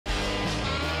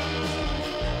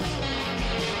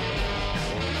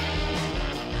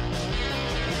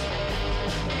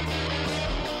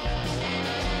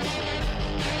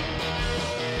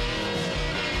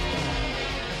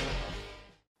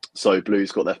So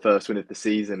Blues got their first win of the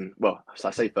season. Well, I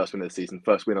say first win of the season,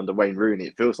 first win under Wayne Rooney.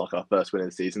 It feels like our first win of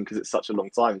the season because it's such a long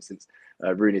time since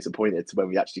Rooney's appointed to when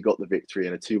we actually got the victory,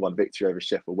 and a 2-1 victory over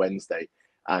Sheffield Wednesday.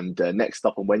 And next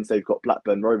up on Wednesday, we've got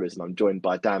Blackburn Rovers, and I'm joined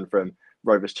by Dan from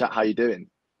Rovers Chat. How are you doing?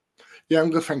 Yeah,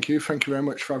 I'm good, thank you. Thank you very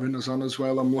much for having us on as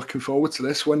well. I'm looking forward to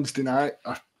this Wednesday night.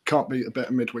 I can't beat a bit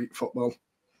of midweek football.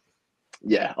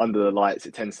 Yeah, under the lights,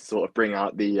 it tends to sort of bring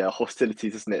out the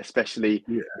hostilities, doesn't it? Especially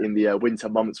in the winter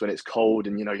months when it's cold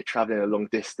and, you're travelling a long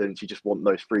distance. You just want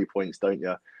those 3 points, don't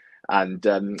you? And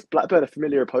Blackburn are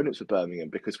familiar opponents for Birmingham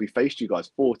because we faced you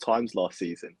guys 4 times last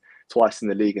season, twice in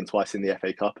the league and twice in the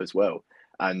FA Cup as well.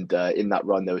 And in that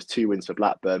run, there was 2 wins for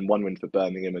Blackburn, 1 win for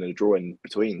Birmingham, and a draw in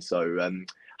between. So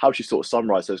how would you sort of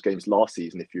summarise those games last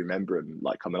season, if you remember them,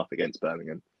 like coming up against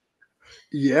Birmingham?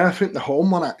 Yeah, I think the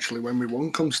home one, actually, when we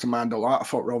won, comes to mind a lot. I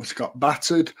thought Rovers got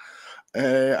battered.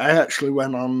 I actually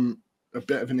went on a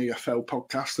bit of an EFL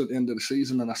podcast at the end of the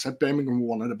season, and I said Birmingham were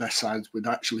one of the best sides we'd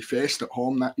actually faced at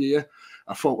home that year.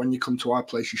 I thought when you come to our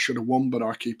place, you should have won, but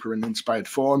our keeper in inspired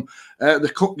form.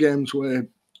 The cup games were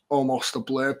almost a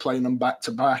blur, playing them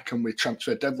back-to-back, and with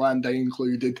transfer deadline day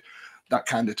included, that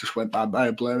kind of just went by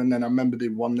a blur. And then I remember the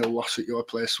 1-0 loss at your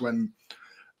place when,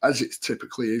 as it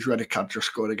typically is, Reddick had just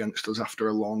scored against us after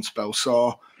a loan spell.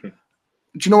 So, do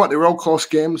you know what? They were all close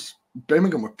games.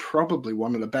 Birmingham were probably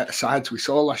one of the better sides we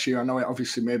saw last year. I know it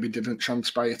obviously maybe didn't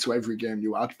transpire to every game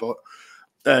you had, but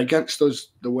against us,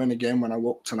 the win again when I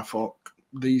looked and I thought,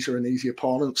 these are an easy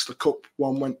opponents. The cup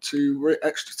one went to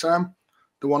extra time,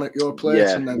 the one at your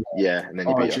place, and then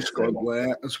you beat just got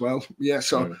late as well. Yeah,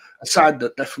 so a side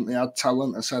that definitely had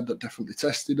talent, a side that definitely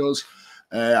tested us.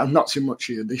 I've not seen much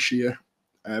here this year.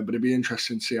 But it'd be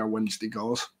interesting to see how Wednesday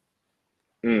goes.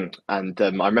 And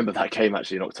I remember that game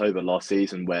actually in October last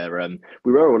season where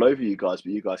we were all over you guys,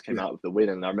 but you guys came out with the win.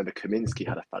 And I remember Kaminski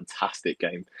had a fantastic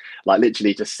game, like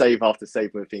literally just save after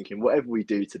save. We're thinking, whatever we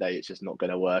do today, it's just not going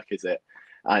to work, is it?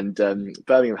 And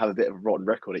Birmingham have a bit of a rotten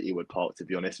record at Ewood Park, to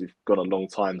be honest. We've got a long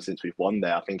time since we've won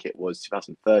there. I think it was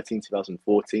 2013,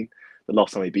 2014, the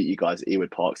last time we beat you guys at Ewood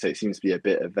Park. So it seems to be a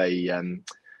bit of a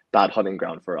bad hunting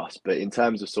ground for us. But in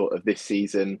terms of sort of this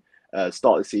season,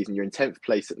 start of the season, you're in 10th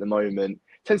place at the moment.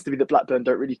 Tends to be that Blackburn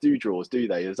don't really do draws, do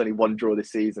they? There's only 1 draw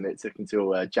this season. It took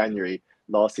until January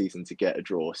last season to get a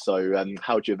draw. So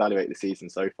how do you evaluate the season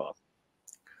so far?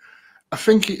 I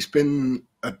think it's been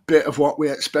a bit of what we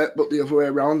expect, but the other way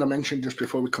around. I mentioned just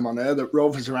before we come on air that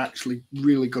Rovers are actually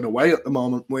really good away at the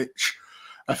moment, which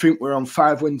I think we're on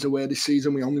 5 wins away this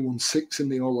season. We only won 6 in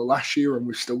the whole of last year, and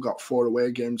we've still got 4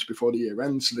 away games before the year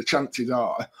ends. So the chances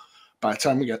are, by the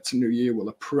time we get to New Year, we'll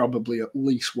have probably at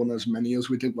least won as many as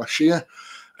we did last year,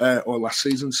 or last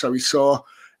season, sorry. So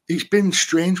it's been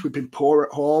strange. We've been poor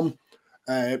at home.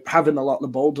 Having a lot of the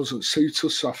ball doesn't suit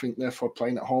us, so I think therefore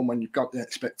playing at home when you've got the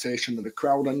expectation of the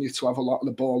crowd on you to have a lot of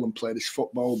the ball and play this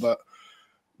football, but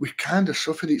we've kind of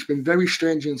suffered. It's been very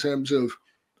strange in terms of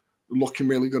looking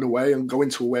really good away and going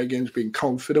to away games being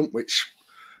confident, which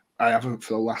I haven't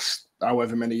for the last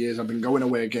however many years I've been going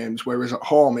away games, whereas at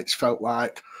home it's felt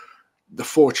like the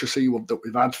fortress Ewood that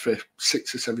we've had for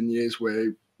 6 or 7 years,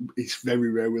 where it's very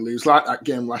rare we lose. Like that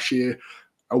game last year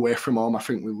away from home, I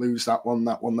think we lose that one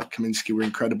that Kaminski were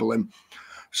incredible in.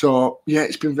 So yeah,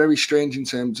 it's been very strange in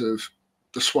terms of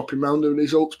the swapping round of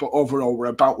results, but overall we're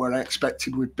about where I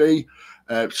expected we'd be.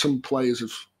 Some players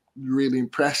have really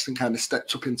impressed and kind of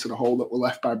stepped up into the hole that were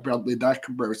left by Bradley Dyke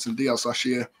and Brereton Diaz last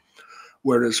year,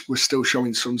 whereas we're still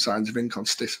showing some signs of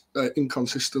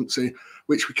inconsistency,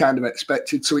 which we kind of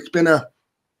expected. So it's been a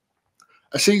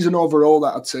season overall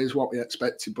that I'd say is what we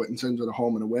expected, but in terms of the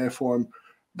home and away form,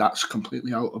 that's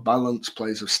completely out of balance.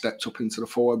 Players have stepped up into the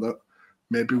fore that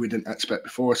maybe we didn't expect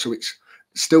before. So it's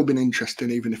still been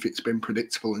interesting, even if it's been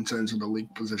predictable in terms of the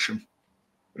league position.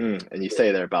 And you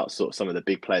say there about sort of some of the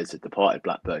big players that departed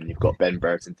Blackburn. You've got Ben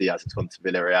Brereton Diaz that's gone to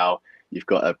Villarreal. You've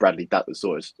got Bradley Datt that's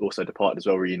sort of also departed as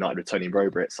well, reunited with Tony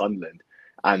Mowbray at Sunderland.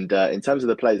 And in terms of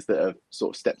the players that have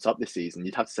sort of stepped up this season,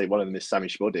 you'd have to say one of them is Sammy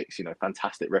Szmodics.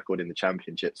 Fantastic record in the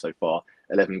Championship so far,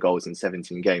 11 goals in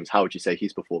 17 games. How would you say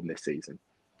he's performed this season?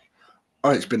 Oh,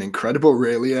 it's been incredible,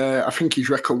 really. I think his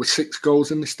record was 6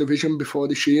 goals in this division before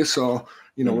this year. So,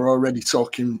 we're already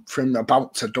talking from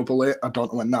about to double it. I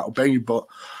don't know when that'll be, but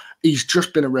he's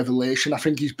just been a revelation. I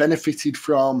think he's benefited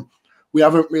from, we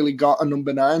haven't really got a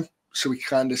number 9. So he's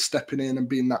kind of stepping in and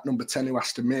being that number 10 who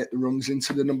has to make the runs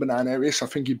into the number 9 area. So I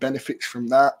think he benefits from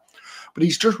that. But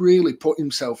he's just really put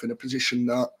himself in a position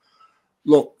that,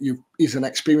 look, he's an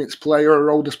experienced player. Our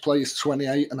oldest player is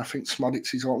 28, and I think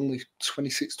Szmodics is only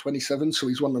 26, 27, so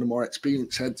he's one of the more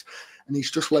experienced heads. And he's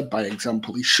just led by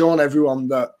example. He's shown everyone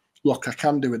that, look, I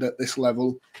can do it at this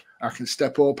level. I can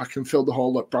step up. I can fill the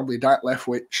hole that Bradley Dack left,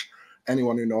 which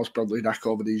anyone who knows Bradley Dack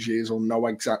over these years will know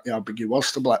exactly how big he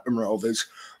was to Blackburn Rovers.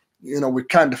 You know, we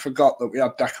kind of forgot that we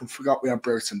had Dack and forgot we had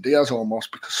Brereton Diaz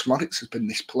almost, because Smodics has been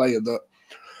this player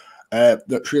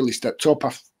that's really stepped up.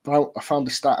 I found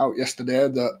a stat out yesterday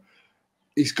that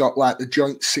he's got like the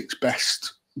joint 6th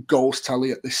best goals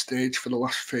tally at this stage for the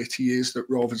last 30 years that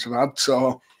Rovers have had.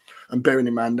 So, and bearing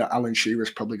in mind that Alan Shearer's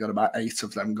probably got about 8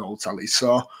 of them goal tallies.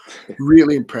 So,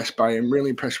 really impressed by him, really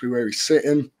impressed with where he's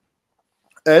sitting.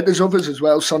 There's others as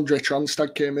well. Sondre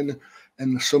Transtad came in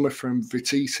the summer from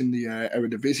Vitesse in the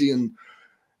Eredivisie, and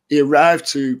he arrived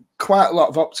to quite a lot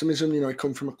of optimism. You know, he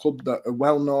come from a club that are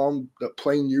well known, that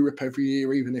play in Europe every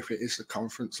year, even if it is the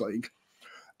Conference League.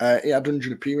 He had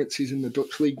 100 appearances in the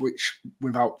Dutch League, which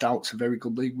without doubt is a very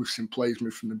good league. We've seen players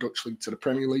move from the Dutch League to the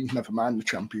Premier League, never mind the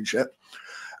Championship.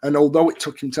 And although it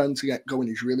took him time to get going,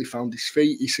 he's really found his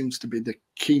feet. He seems to be the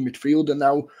key midfielder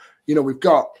now. You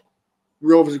know,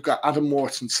 Rovers have got Adam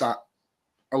Morton sat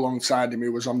alongside him,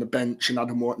 who was on the bench, and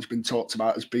Adam Morton's been talked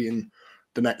about as being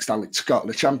the next Alex Scott of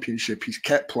the Championship. He's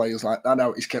kept players like that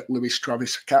out. He's kept Lewis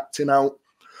Travis, a captain, out.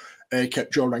 He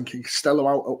kept Joe Rankin Costello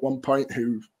out at one point,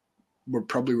 who were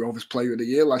probably Rovers Player of the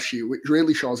Year last year, which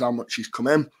really shows how much he's come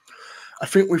in. I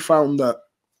think we found that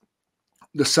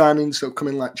the signings that come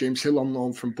in, like James Hill on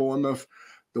loan from Bournemouth,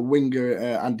 the winger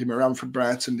Andy Moran from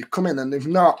Brighton, they've come in and they've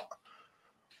not,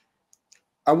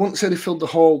 I wouldn't say they filled the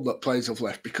hole that players have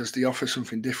left, because they offer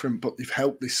something different, but they've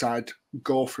helped this side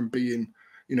go from being,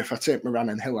 you know, if I take Moran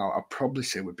and Hill out, I'd probably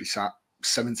say we'd be sat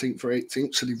 17th or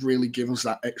 18th. So they've really given us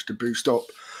that extra boost up.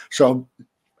 So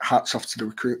hats off to the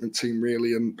recruitment team,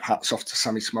 really, and hats off to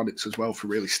Sammy Smodics as well for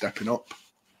really stepping up.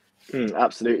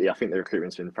 Absolutely. I think the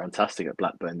recruitment's been fantastic at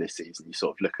Blackburn this season. You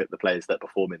sort of look at the players that are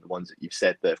performing, the ones that you've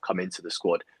said that have come into the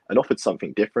squad and offered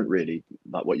something different, really,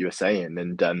 like what you were saying.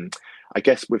 And I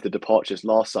guess with the departures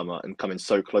last summer and coming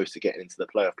so close to getting into the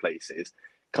playoff places,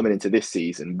 coming into this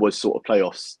season, was sort of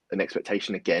playoffs an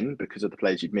expectation again because of the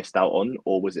players you'd missed out on?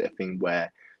 Or was it a thing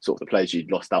where sort of the players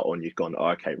you'd lost out on, you'd gone, oh,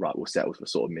 okay, right, we'll settle for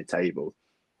sort of mid-table?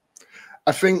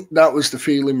 I think that was the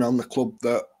feeling around the club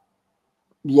that,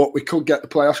 look, we could get the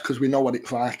playoffs because we know what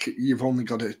it's like. You've only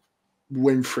got to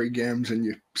win 3 games and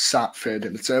you're sat third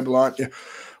in the table, aren't you?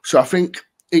 So I think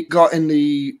it got in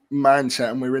the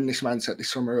mindset, and we're in this mindset this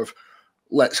summer, of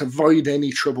let's avoid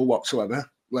any trouble whatsoever.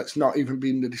 Let's not even be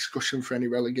in the discussion for any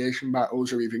relegation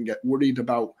battles or even get worried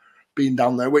about being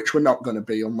down there, which we're not going to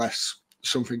be unless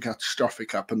something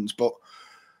catastrophic happens. But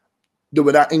there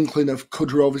was that inkling of,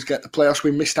 could Rovers get the playoffs?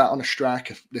 We missed out on a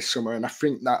striker this summer, and I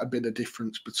think that would be the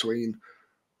difference between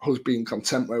us being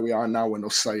content where we are now and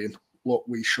us saying, look,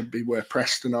 we should be where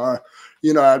Preston are.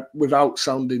 You know, without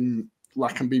sounding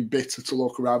like I'm being bitter to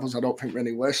local rivals, I don't think we're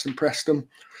any worse than Preston.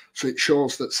 So it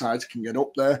shows that sides can get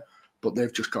up there, but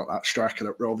they've just got that striker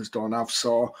that Rovers don't have.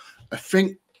 So I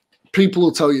think people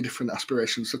will tell you different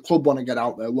aspirations. The club want to get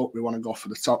out there. Look, we want to go for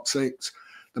the top 6.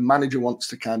 The manager wants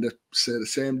to kind of say the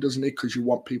same, doesn't he? Because you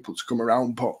want people to come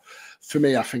around. But for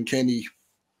me, I think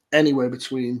anywhere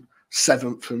between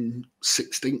 7th and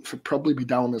 16th would probably be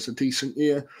down as a decent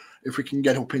year. If we can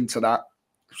get up into that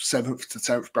 7th to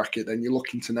 10th bracket, then you're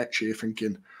looking to next year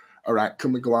thinking, all right,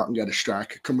 can we go out and get a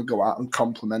striker? Can we go out and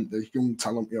complement the young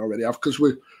talent we already have? Because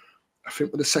I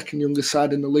think we're the second youngest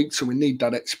side in the league, so we need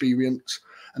that experience.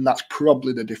 And that's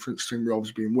probably the difference between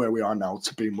Rovers being where we are now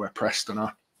to being where Preston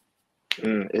are.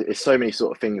 It's so many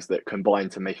sort of things that combine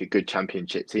to make a good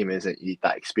championship team, isn't it? You need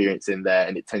that experience in there,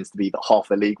 and it tends to be that half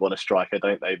the league want a striker,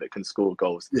 don't they, that can score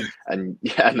goals. Yeah. And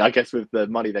I guess with the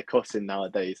money they're costing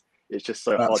nowadays, it's just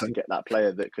so hard to get that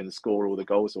player that can score all the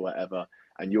goals or whatever.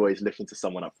 And you're always looking to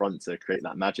someone up front to create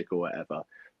that magic or whatever.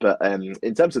 But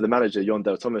in terms of the manager, Jon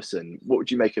Dahl Tomasson, what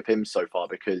would you make of him so far?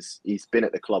 Because he's been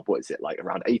at the club, what is it, like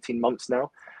around 18 months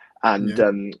now?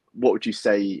 And what would you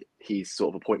say his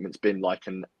sort of appointment's been like,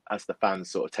 and as the fans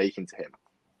sort of taken to him?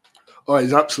 Oh,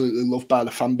 he's absolutely loved by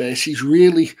the fan base. He's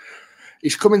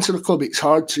coming to the club. It's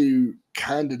hard to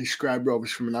kind of describe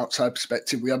Rovers from an outside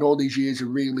perspective. We had all these years of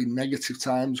really negative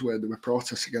times where there were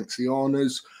protests against the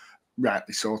owners,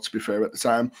 rightly so, to be fair, at the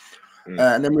time.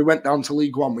 And then we went down to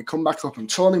League One. We come back up, and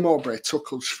Tony Mowbray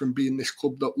took us from being this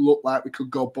club that looked like we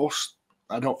could go bust.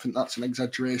 I don't think that's an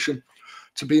exaggeration,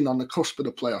 to being on the cusp of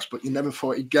the playoffs, but you never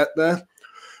thought he'd get there.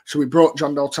 So we brought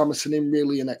Jon Dahl Tomasson in,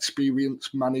 really an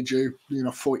experienced manager,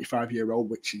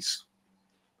 45-year-old, which is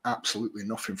absolutely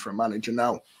nothing for a manager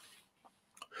now.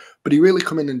 But he really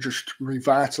come in and just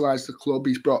revitalised the club.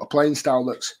 He's brought a playing style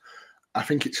that's, I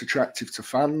think it's attractive to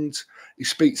fans. He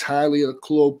speaks highly of the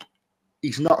club.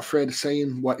 He's not afraid of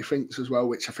saying what he thinks as well,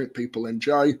 which I think people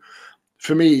enjoy.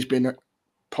 For me, he's been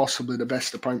possibly the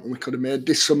best appointment we could have made.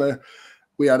 This summer,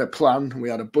 we had a plan, we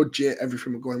had a budget,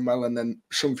 everything was going well, and then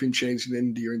something changed in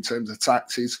India in terms of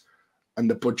taxes, and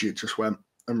the budget just went.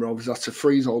 And Rovers had to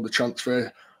freeze all the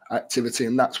transfer activity,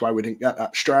 and that's why we didn't get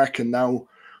that striker. And now,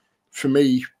 for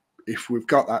me, if we've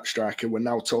got that striker, we're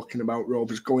now talking about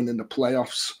Rovers going in the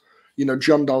playoffs. You know,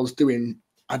 John Doll's doing,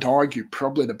 I'd argue,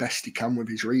 probably the best he can with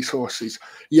his resources.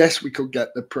 Yes, we could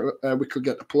get the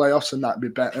playoffs, and that'd be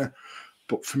better.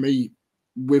 But for me,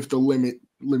 with the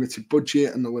limited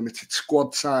budget and the limited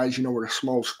squad size, you know, we're a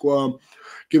small squad.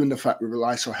 Given the fact we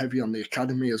rely so heavy on the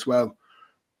academy as well,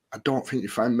 I don't think you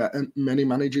find many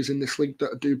managers in this league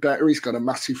that do better. He's got a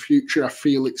massive future. I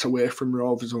feel it's away from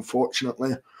Rovers,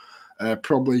 unfortunately.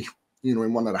 Probably, you know,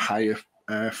 in one of the higher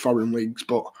foreign leagues,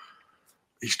 but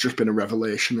he's just been a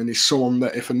revelation, and he's someone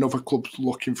that if another club's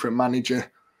looking for a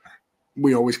manager,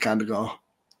 we always kind of go,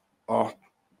 oh,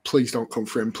 please don't come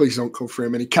for him, please don't come for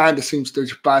him. And he kind of seems to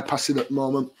just bypass it at the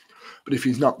moment. But if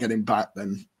he's not getting back,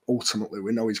 then ultimately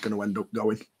we know he's going to end up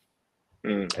going.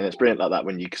 And it's brilliant like that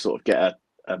when you sort of get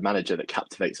a manager that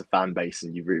captivates a fan base,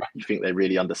 and you think they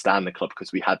really understand the club,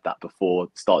 because we had that before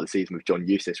the start of the season with John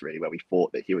Eustace, really, where we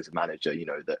thought that he was a manager, you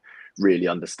know, that really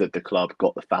understood the club,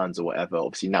 got the fans or whatever.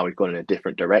 Obviously now we've gone in a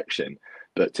different direction,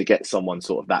 but to get someone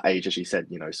sort of that age, as you said,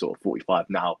 you know, sort of 45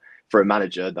 now, for a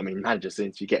manager, I mean, managers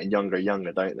seem to be getting younger and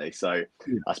younger, don't they? So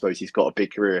I suppose he's got a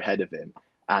big career ahead of him.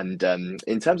 And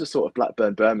in terms of sort of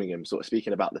Blackburn, Birmingham, sort of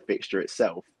speaking about the fixture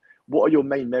itself, what are your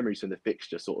main memories from the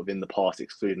fixture sort of in the past,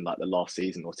 excluding like the last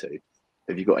season or two?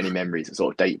 Have you got any memories that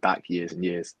sort of date back years and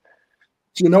years?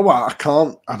 Do you know what? I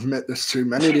can't admit there's too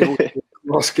many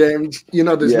lost games. You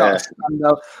know, there's not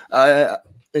a standout.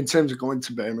 In terms of going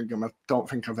to Birmingham, I don't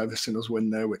think I've ever seen us win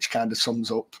there, which kind of sums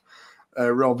up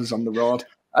Rovers on the road.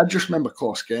 I just remember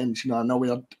close games. You know, I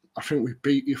know I think we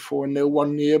beat you 4-0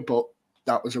 one year, but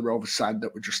that was a Rovers side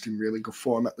that were just in really good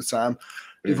form at the time.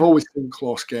 You've always seen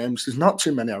close games. There's not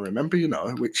too many I remember, you know,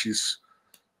 which is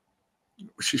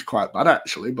quite bad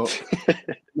actually, but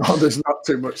no, there's not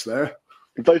too much there.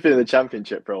 We've both been in the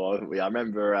Championship for a while, haven't we? I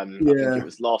remember, I think it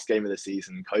was last game of the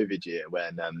season, COVID year,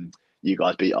 when you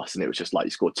guys beat us, and it was just like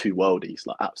you scored 2 worldies,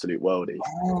 like absolute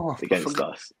worldies against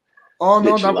us. Oh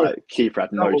no, literally, that like keeper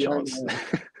had no chance.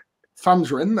 Fans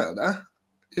were in there.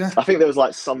 Yeah, I think there was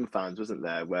like some fans, wasn't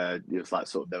there, where it was like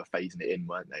sort of they were phasing it in,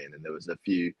 weren't they? And then there was a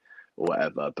few or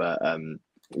whatever, but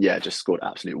yeah, just scored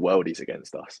absolute worldies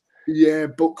against us. Yeah,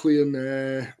 Buckley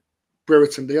and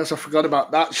Brereton Diaz. I forgot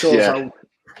about that. Shows how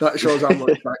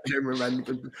much that game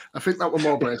remembered. I think that was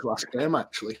Mowbray's last game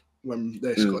actually when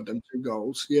they scored them 2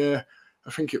 goals. Yeah,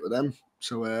 I think it was them.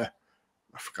 So I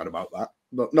forgot about that.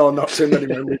 But no, not too many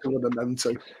memories other than them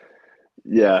 2.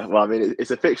 Yeah, well, I mean,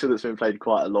 it's a fixture that's been played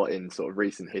quite a lot in sort of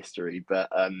recent history, but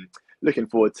looking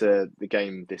forward to the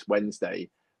game this Wednesday.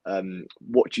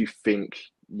 What do you think,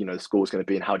 you know, the score's going to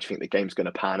be, and how do you think the game's going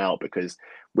to pan out? Because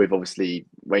with obviously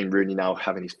Wayne Rooney now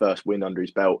having his first win under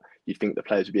his belt, you'd think the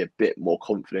players would be a bit more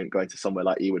confident going to somewhere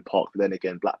like Ewood Park. But then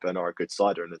again, Blackburn are a good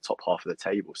side, in the top half of the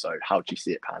table. So how do you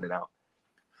see it panning out?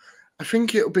 I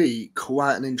think it'll be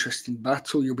quite an interesting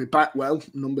battle. You'll be back well,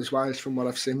 numbers-wise, from what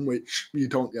I've seen, which you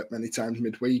don't get many times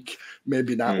midweek.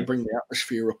 Maybe that will bring the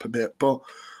atmosphere up a bit. But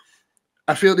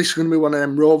I feel this is going to be one of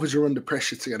them. Rovers are under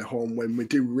pressure to get a home win. We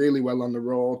do really well on the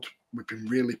road. We've been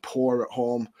really poor at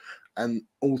home. And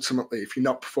ultimately, if you're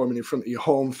not performing in front of your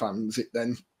home fans, it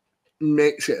then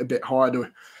makes it a bit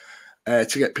harder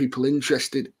to get people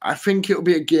interested. I think it'll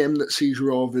be a game that sees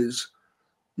Rovers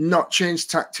not change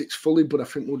tactics fully, but I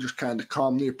think we'll just kind of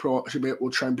calm the approach a bit.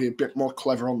 We'll try and be a bit more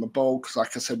clever on the ball because,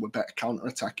 like I said, we're better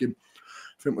counter-attacking.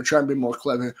 I think we'll try and be more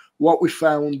clever. What we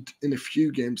found in a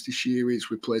few games this year is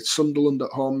we played Sunderland at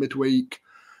home midweek.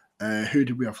 Who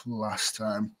did we have for the last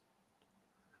time?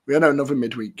 We had another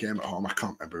midweek game at home. I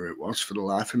can't remember who it was for the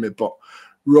life of me, but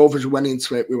Rovers went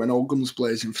into it. We went all guns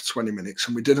blazing for 20 minutes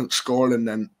and we didn't score, and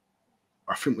then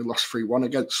I think we lost 3-1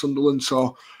 against Sunderland.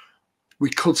 So we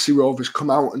could see Rovers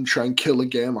come out and try and kill a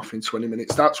game off in 20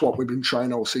 minutes. That's what we've been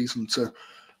trying all season, to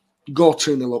go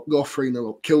 2-0 up, go 3-0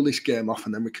 up, kill this game off,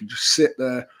 and then we can just sit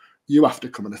there. You have to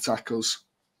come and attack us.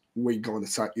 We go and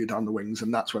attack you down the wings,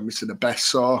 and that's when we see the best.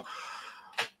 So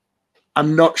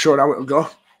I'm not sure how it'll go.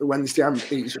 Wednesday,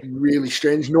 it's really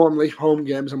strange. Normally, home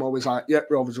games, I'm always like, yeah,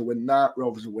 Rovers will win that,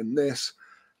 Rovers will win this.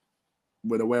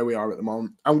 With the way we are at the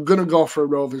moment, I'm going to go for a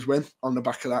Rovers win on the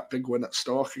back of that big win at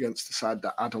Stoke against the side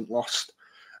that hadn't lost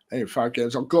in 5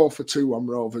 games. I'll go for 2-1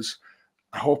 Rovers.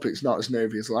 I hope it's not as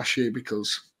nervy as last year,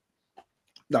 because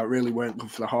that really weren't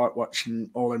good for the heart watching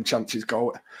all them chances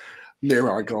go near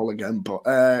our goal again. But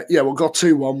yeah, we'll go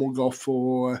 2-1. We'll go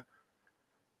for,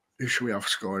 who should we have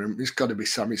scoring? It's got to be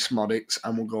Sammy Smodics,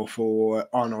 and we'll go for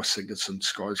Arno Sigurdsson to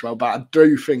score as well. But I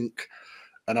do think,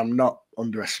 and I'm not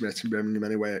underestimating Birmingham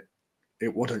anyway,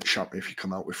 it wouldn't shock me if you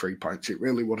come out with 3 points. It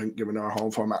really wouldn't, given our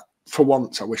home format. For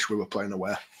once, I wish we were playing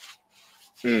away.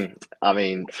 I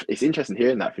mean, it's interesting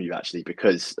hearing that from you, actually,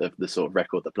 because of the sort of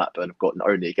record that Blackburn have got, not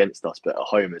only against us, but at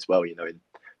home as well. You know, in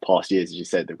past years, as you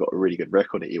said, they've got a really good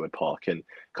record at Ewood Park. And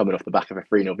coming off the back of a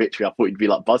 3-0 victory, I thought you'd be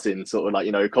like buzzing, sort of like,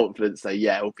 you know, confidence, say,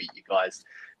 yeah, we'll beat you guys.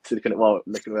 So looking at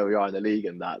where we are in the league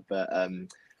and that. But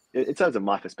in terms of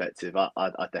my perspective,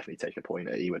 I'd definitely take a point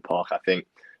at Ewood Park. I think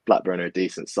Blackburn are a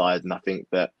decent side, and I think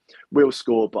that we'll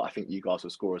score, but I think you guys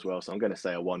will score as well. So I'm going to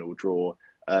say a 1-1 draw.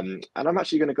 And I'm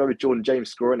actually going to go with Jordan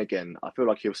James scoring again. I feel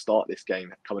like he'll start this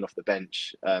game coming off the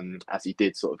bench, as he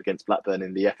did sort of against Blackburn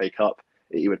in the FA Cup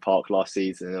at Ewood Park last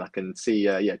season. And I can see,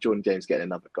 Jordan James getting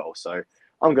another goal. So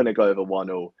I'm going to go over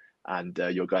 1-0, and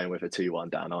you're going with a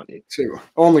 2-1 down, aren't you? 2.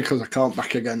 Only because I can't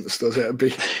back against us. It'd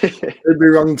be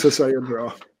wrong to say a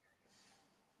draw.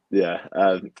 Yeah,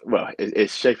 well,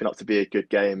 it's shaping up to be a good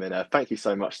game, and thank you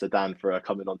so much to Dan for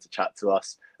coming on to chat to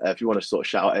us. If you want to sort of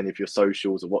shout out any of your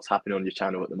socials or what's happening on your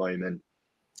channel at the moment.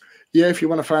 Yeah, if you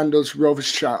want to find us,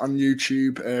 Rovers Chat on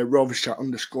YouTube, Rovers Chat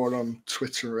 _ on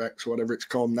Twitter or X, or whatever it's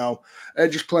called now.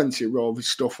 Just plenty of Rovers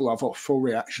stuff. We'll have a full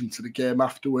reaction to the game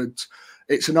afterwards.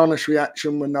 It's an honest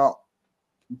reaction. We're not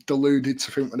deluded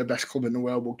to think we're the best club in the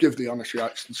world. We'll give the honest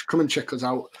reactions. Come and check us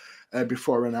out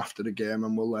before and after the game,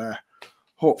 and we'll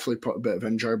hopefully put a bit of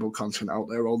enjoyable content out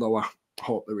there, although I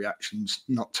hope the reaction's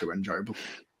not too enjoyable.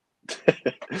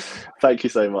 Thank you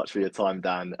so much for your time,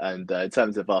 Dan. And in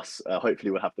terms of us,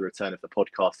 hopefully we'll have the return of the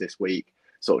podcast this week,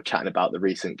 sort of chatting about the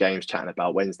recent games, chatting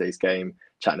about Wednesday's game,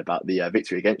 chatting about the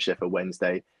victory against Sheffield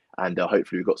Wednesday. And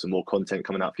hopefully we've got some more content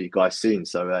coming out for you guys soon.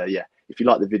 So if you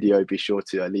like the video, be sure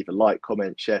to leave a like,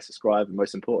 comment, share, subscribe, and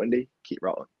most importantly, keep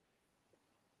right on.